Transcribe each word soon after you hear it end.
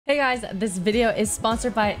Hey guys, this video is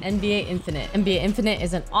sponsored by NBA Infinite. NBA Infinite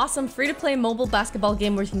is an awesome free-to-play mobile basketball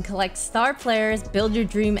game where you can collect star players, build your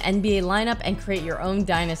dream NBA lineup, and create your own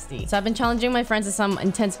dynasty. So I've been challenging my friends to some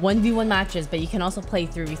intense 1v1 matches, but you can also play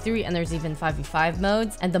 3v3 and there's even 5v5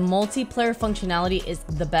 modes. And the multiplayer functionality is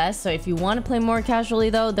the best. So if you want to play more casually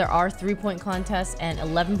though, there are 3-point contests and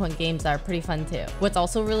 11-point games that are pretty fun too. What's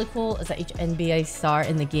also really cool is that each NBA star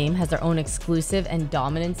in the game has their own exclusive and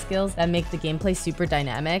dominant skills that make the gameplay super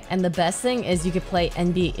dynamic. And the best thing is you can play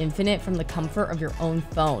NBA Infinite from the comfort of your own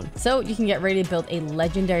phone. So you can get ready to build a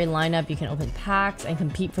legendary lineup, you can open packs, and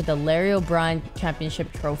compete for the Larry O'Brien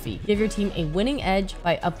Championship Trophy. Give your team a winning edge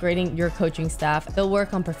by upgrading your coaching staff. They'll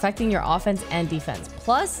work on perfecting your offense and defense.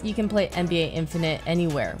 Plus, you can play NBA Infinite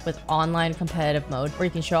anywhere with online competitive mode where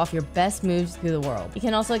you can show off your best moves to the world. You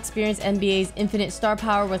can also experience NBA's infinite star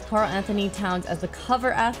power with Karl Anthony Towns as the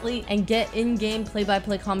cover athlete and get in-game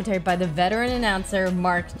play-by-play commentary by the veteran announcer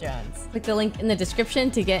Mark Jones. Click the link in the description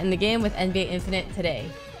to get in the game with NBA Infinite today.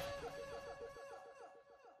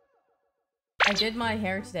 I did my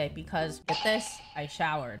hair today because, get this, I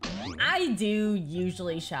showered. I do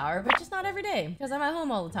usually shower, but just not every day because I'm at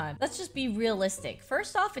home all the time. Let's just be realistic.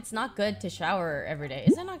 First off, it's not good to shower every day.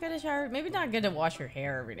 Is it not good to shower? Maybe not good to wash your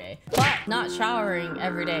hair every day, but not showering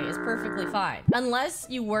every day is perfectly fine. Unless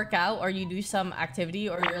you work out or you do some activity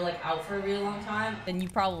or you're like out for a really long time, then you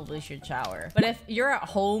probably should shower. But if you're at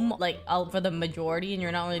home, like out for the majority and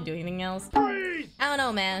you're not really doing anything else, I don't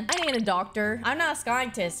know, man. I ain't a doctor. I'm not a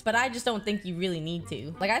scientist, but I just don't think you really need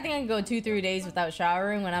to. Like, I think I can go 2-3 days without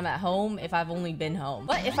showering when I'm at home if I've only been home.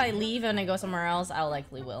 But if I leave and I go somewhere else, I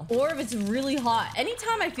likely will. Or if it's really hot.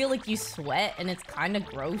 Anytime I feel like you sweat and it's kind of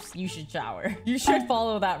gross, you should shower. You should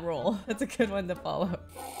follow that rule. That's a good one to follow.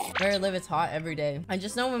 Where I live, it's hot every day. I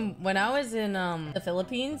just know when I was in the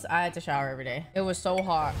Philippines, I had to shower every day. It was so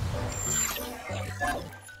hot.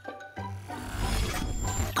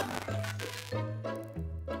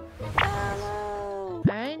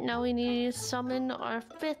 Now we need to summon our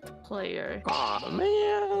 5th player. Aw,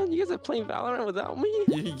 man. You guys are playing Valorant without me?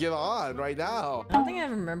 You can get on right now. I don't think I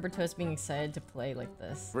remember Toast being excited to play like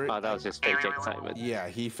this. Oh, that was just fake excitement. Yeah,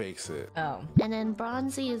 he fakes it. Oh. And then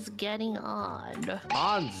Bronzy is getting on.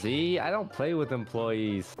 Bronzy? I don't play with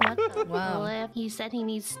employees. What the Wow. flip? He said he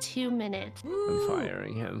needs 2 minutes. I'm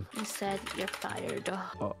firing him. He said you're fired.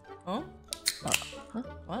 Oh, Huh? Huh?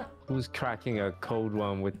 What? who's cracking a cold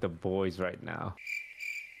one with the boys right now?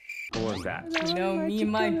 Who was that? You know, me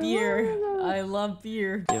and my beer. I love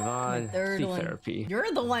beer. Yvonne, third seek one. therapy. You're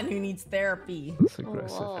the one who needs therapy. That's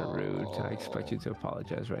aggressive and rude. I expect you to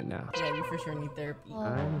apologize right now. Yeah, you for sure need therapy.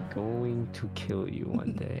 I'm going to kill you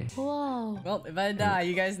one day. Whoa. Well, if I die,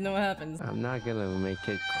 you guys know what happens. I'm not gonna make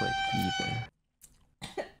it quick either.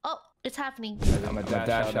 Oh, it's happening. I'm gonna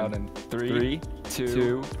dash out in 3,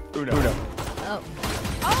 2, 1. Oh.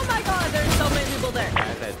 Oh my god, there's so many people there.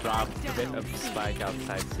 Guys, I dropped a bit of spike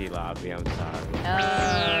outside C lobby. I'm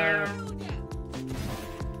sorry.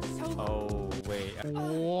 Oh, wait.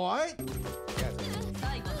 What?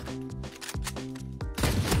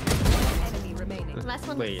 Enemy remaining. Last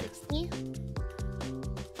one Wait. was 60.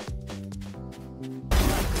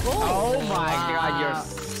 Oh my god, you're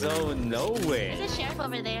so nowhere. There's a sheriff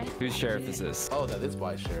over there. Whose sheriff is this? Oh, that is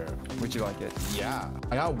my sheriff. Would you like it? Yeah.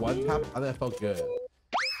 I got one tap. I think I felt good.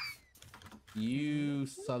 You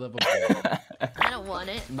son of a bitch. I don't want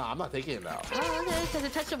it. Nah, I'm not taking it now. Oh, okay. Does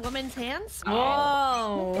it touch a woman's hands? Whoa.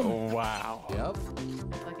 Oh, wow. Yep.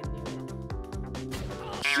 Fucking knew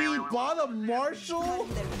it. She bought a Marshall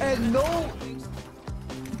and no.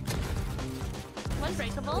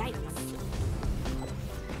 Unbreakable.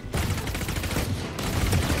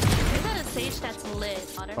 Is that a sage that's lit?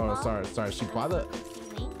 Oh, Waterfall? sorry. She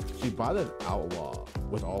bought an outlaw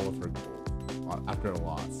with all of her gold after a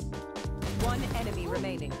loss. One enemy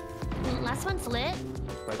remaining. Last one's lit.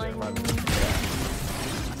 Right there, right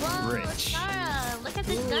Whoa, Rich. Sarah, look at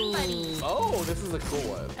this gun buddy. Oh, this is a cool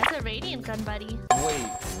one. That's a radiant gun buddy. Wait,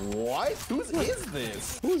 what? Whose is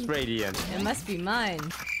this? Who's radiant? It must be mine.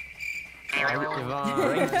 Yvonne.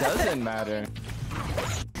 Rank doesn't matter.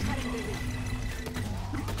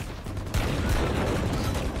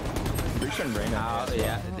 Reaching Rain. Oh,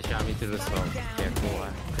 yeah. They shot me through the smoke. Careful.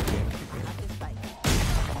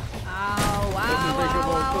 Ow, wow.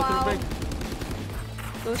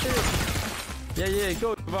 Go through. Yeah,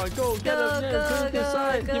 go, Yvonne, go, get Go, him, go, to the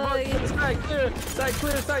side, go, Yvonne, go.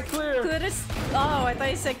 side clear. Oh, I thought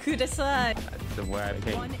you said kudasai. That's the word I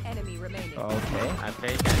picked. One enemy remaining. Okay. I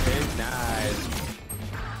picked, nice.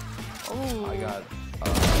 Oh. I got.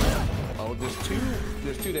 Oh, there's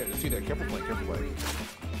two there. Careful play.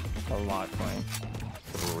 A lot flank.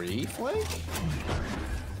 3 flank?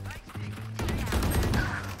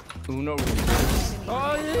 Uno reverse.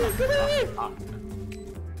 Oh yeah, good at it.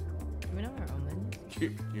 Do we know where Omen is?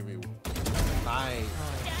 Give me nice.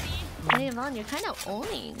 Hey, Yvonne, you're kind of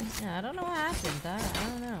owning. Yeah, I don't know what happened. I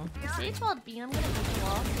don't know. Sage wall B, I'm gonna put the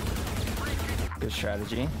wall. Good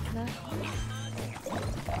strategy.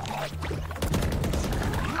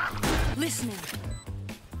 Listening.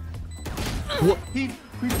 What?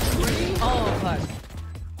 Oh, fuck.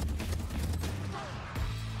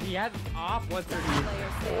 He had off 130.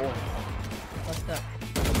 Player standing. What's up?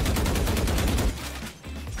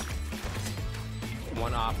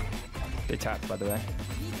 One off. They tapped, by the way.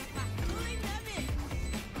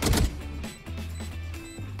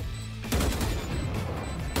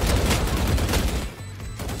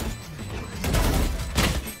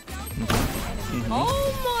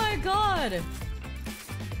 Oh my god!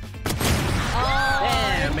 Oh,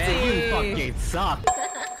 Damn, man, you empty. fucking suck.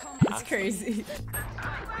 That's crazy.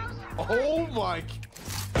 Oh my!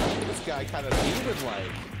 This guy kind of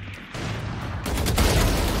demon-like.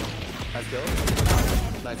 Nice kill.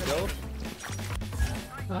 Nice kill.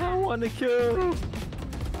 I want to kill.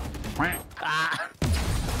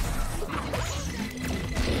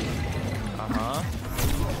 Uh-huh.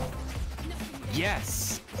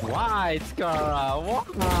 Yes! Why, Scara?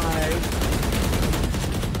 Why?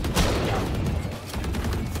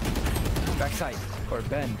 Backside. Or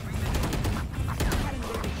bend.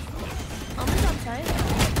 Omen's outside.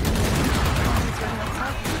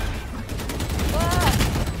 Ah,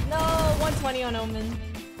 no, 120 on Omen.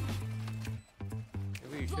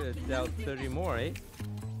 Maybe you should have dealt 30 more, eh?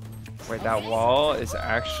 Wait, that wall is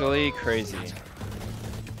actually crazy.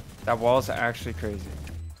 That wall is actually crazy.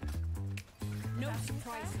 No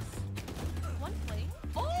surprises. One plate.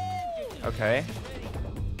 Okay.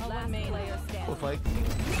 Last player standing. Looks like.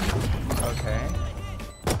 Okay.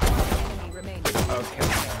 Enemy remaining. Okay.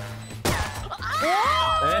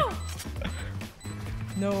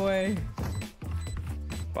 No way.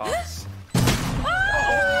 Boss.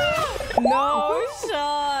 No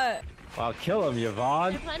shot. Wow, kill him,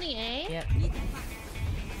 Yvonne. You're funny, eh? Yep.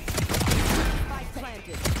 Spike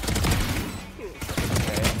planted.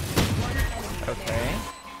 Okay. Okay.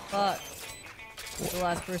 Fuck. The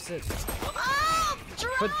last person.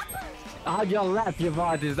 But on your left,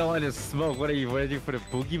 Yvonne, there's no one to smoke. What are you waiting for the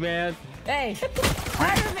boogeyman? Hey.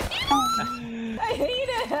 I hate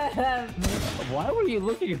him. Why were you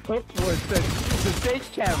looking upwards? The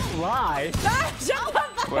stage can't fly. Shut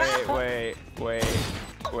up. Wait.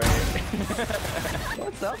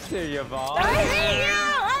 What's up there, Yvonne? I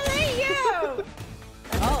hate you.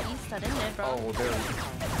 Oh. You stood in there, bro. Oh, there.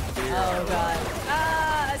 Oh god.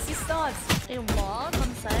 Ah, assistance. They walled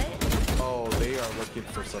on site. Oh, they are looking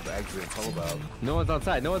for some exits. Hold up. No one's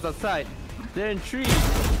outside. No one's outside. They're in trees.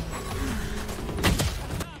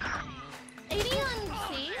 80 on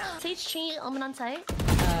Sage. Sage tree, Omen on site.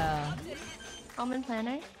 Omen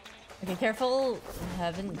planner. Okay, careful.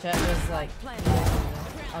 Heaven Jet was like.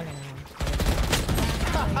 Okay,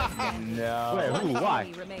 No. Wait, who? Why?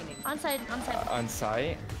 Enemy remaining. On site, on site. On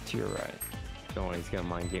site, to your right. Don't worry, he's gonna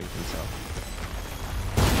mind games himself.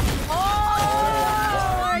 Oh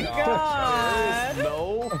my god.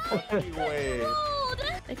 No fucking way.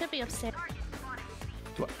 They could be upstairs.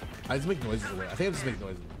 I just make noises away. I think I just make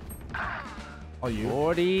noises. Oh, you?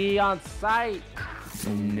 40 on site.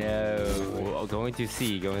 No. Oh, going to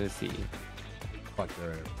C. Going to C. Fuck,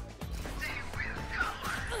 there.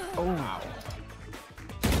 Oh. Wow.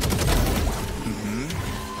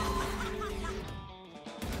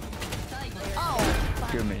 Oh,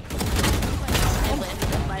 Good me. I win.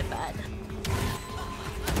 My bad.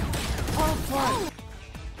 Oh fuck.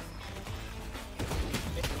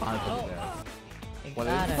 Oh. What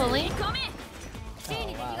Got is it. Fully.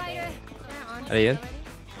 Oh, wow. Are you in?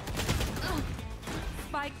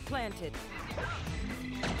 Spike planted.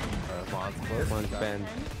 Vaughn's close. One's bend.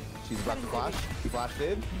 She's about to flash. She flashed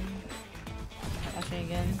in. Flashing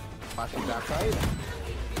again. Flashing backside.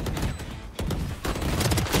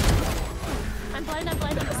 I'm blind, I'm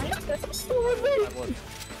blind, I'm blind. That one.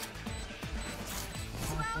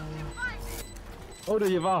 Hold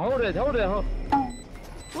it, Yvonne. Hold it. Hold it.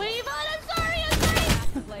 Wait, Yvonne, I'm sorry.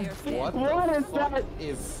 Player standing. What What the fuck that?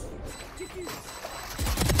 is...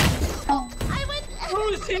 Oh, I went.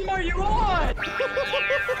 Whose team are you on? I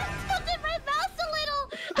tilted my mouse a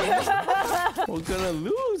little. We're gonna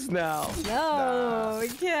lose now. No, we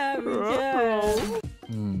can't. We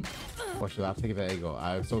can't. What should I take that ego?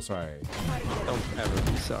 I'm so sorry. Don't ever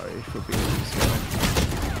be sorry for being this.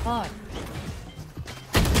 Fuck.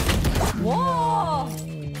 Whoa!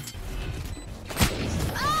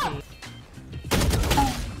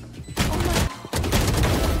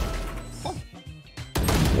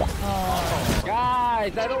 Oh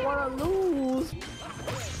Guys, I don't want to lose.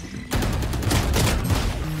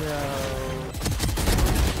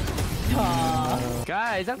 No.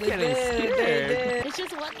 Guys, I'm getting scared. It's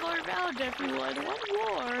just one more round, everyone. One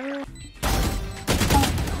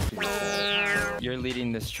more. You're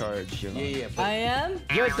leading this charge, Yvonne. Yeah. I am?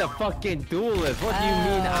 You're the fucking duelist. What do you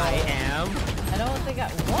mean I am? I don't think I.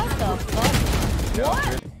 What the fuck?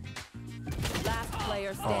 What? Last player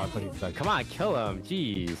Oh, I standing. thought he said. Come on, kill him.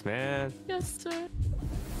 Jeez, man. Yes, sir.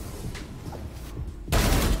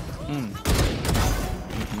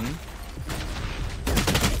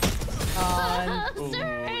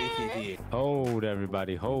 Hold,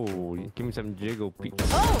 everybody. Hold. Give me some jiggle peeks.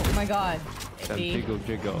 Oh my god. Some B. jiggle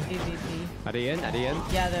jiggle. B. Are they in? Are they in?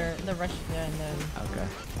 Yeah, they're rushing. Yeah, and then Okay.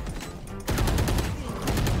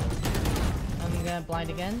 I'm gonna blind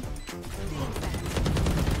again.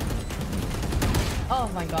 Oh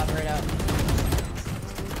my god, right out.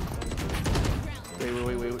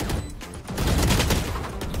 Wait.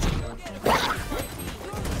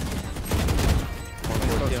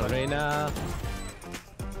 Reina.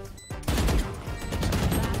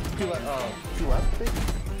 Two left, I think.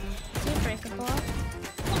 Is it breakable?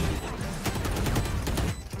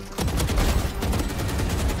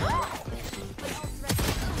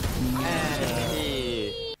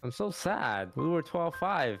 I'm so sad. We were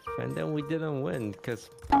 12-5 and then we didn't win because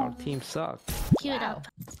our team sucked. Cue it up.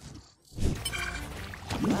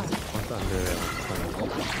 What's under there?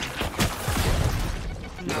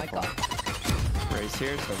 Oh my god. Raise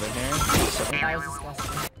here, over here. That was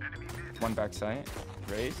disgusting. One backside.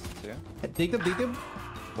 Raise, two. Take them.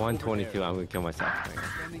 122. I'm gonna kill myself.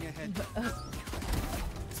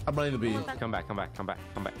 I'm running the B. Come back.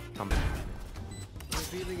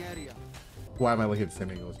 Why am I looking at the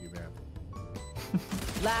same angle as you, man?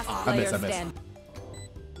 Last I player missed. standing.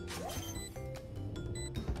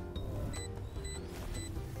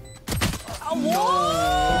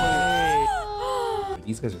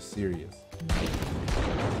 These guys are serious.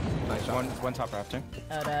 Nice shot. One top rafter.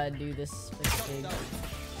 How'd do this big.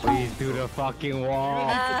 Please do the fucking wall.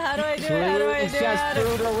 How do I do it? How do I do it? Just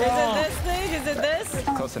do the wall. Is it this thing? Is it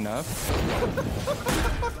this? Close enough.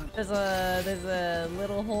 There's a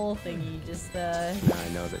little hole thingy. Just I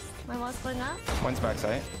know this. My wall's going up. One's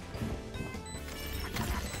backside.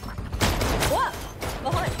 what?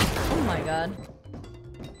 Behind. Oh my god.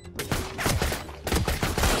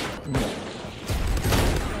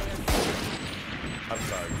 I'm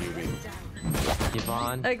sorry, Yubi.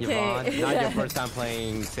 Yvonne, Okay. Yvonne, not your first time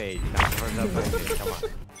playing Sage. Not your first time playing Sage. Come on.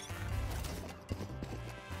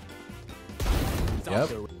 Yep.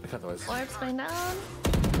 I cut those. Orbs going down.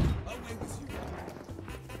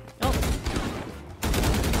 Oh.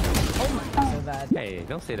 Oh my god, so bad. Hey,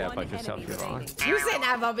 don't say that about yourself, Yvonne. You said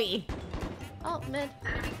that about me. Oh, mid.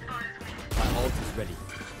 My ult is ready.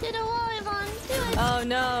 Do the wall, Yvonne. Do it. Oh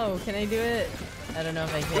no, can I do it? I don't know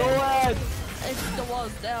if I can. It's the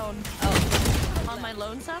wall's down. Oh. On my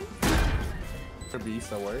lonesome. For B,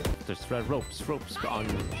 so worry. There's red ropes on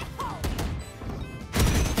me.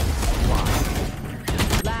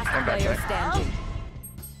 Last player standing.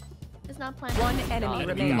 It's not playing. One enemy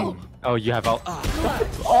remaining. Oh, you have ult. Wait,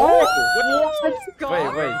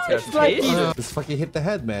 that's Cage? Just fucking hit the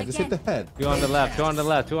head, man. Just hit the head. Two on the left, two on the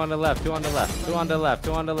left, two on the left, two on the left, two on the left,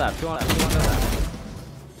 two on the left, two on the left.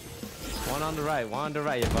 One on the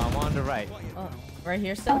right, Yvonne, one on the right. Oh, right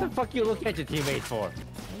here still? What the fuck you looking at your teammates for?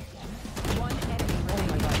 One enemy Oh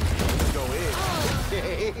my god. Go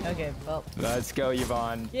in. Okay, well. Let's go,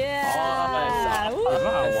 Yvonne. Yeah! Woo!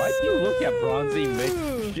 Wow, why do you look at Bronzy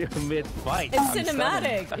mid fight? It's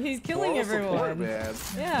cinematic. He's killing Moral support, everyone. man.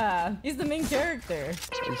 Yeah, he's the main character.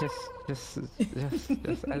 Just,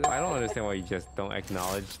 I don't understand why you just don't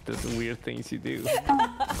acknowledge the weird things you do.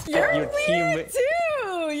 You're Your weird teammate-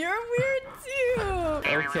 too. You're weird too.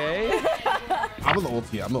 Okay. I'm on the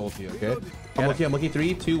ulti. Okay? I'm looking.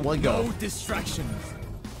 3, 2, 1, go. Did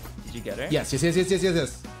you get her? Yes.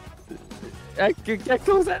 That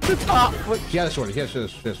goes at the top. She had a shorty.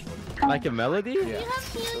 Like a melody? Yeah. You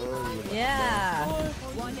have healing. Yeah.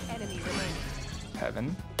 One enemy remaining.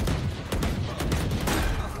 Heaven.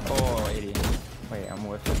 Oh, 80. Wait, I'm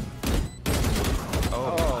with it.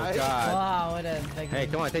 Oh, I- God. Wow, what a big. Hey,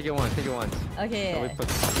 come on, take it once. Okay. So we put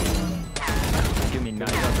Give me 9.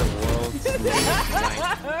 the world's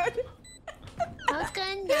lowest rank. That was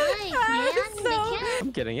good night, man. so- The kill.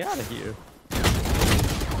 I'm getting out of here.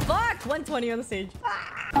 Fuck! 120 on the stage.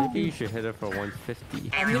 Maybe you should hit it for 150.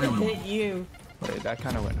 I'm gonna hit you. Wait, that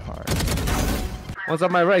kind of went hard. One's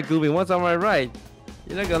on my right, Gooby. One's on my right.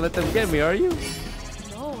 You're not gonna let them get me, are you?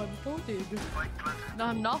 No, I'm told holding. No,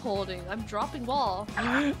 I'm not holding. I'm dropping wall.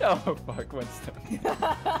 Oh fuck, Winston.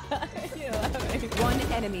 One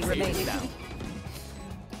enemy remaining.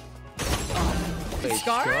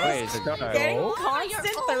 Scars? Getting Oh,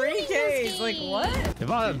 constant you're owning 3Ks. this Like game. what?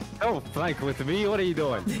 Yvonne, don't flank with me. What are you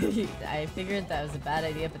doing? I figured that was a bad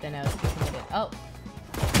idea, but then I was thinking it. Oh.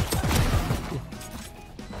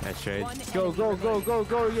 That's straight. One Go, enemy go, go, go,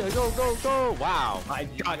 go, yeah, go, go, go. Wow. I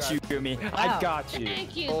got you, Gumi. Wow. I got you.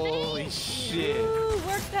 Thank you. Holy thank shit. Ooh,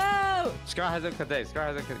 worked out. Scar has a contain.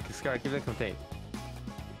 Scar has a Scar. Keep it contained.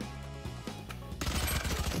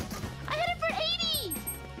 I hit it for 80.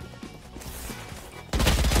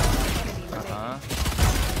 Uh-huh.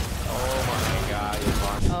 Oh my god,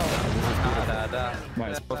 Yvonne. Oh. Da, da, da.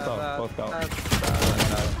 Nice. Both go. Both go.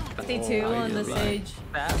 52 on the stage.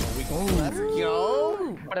 Let's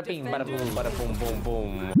go. Bada bing, bada boom, bada boom, boom,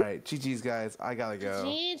 boom. All right, GG's guys. I gotta go.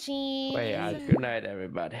 GG. Wait, good night,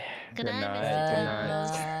 everybody. Good Good night. night. Mr. Good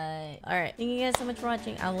night. Bye. Alright, thank you guys so much for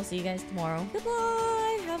watching. I will see you guys tomorrow.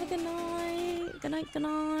 Goodbye. Have a good night. Good night, good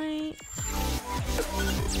night.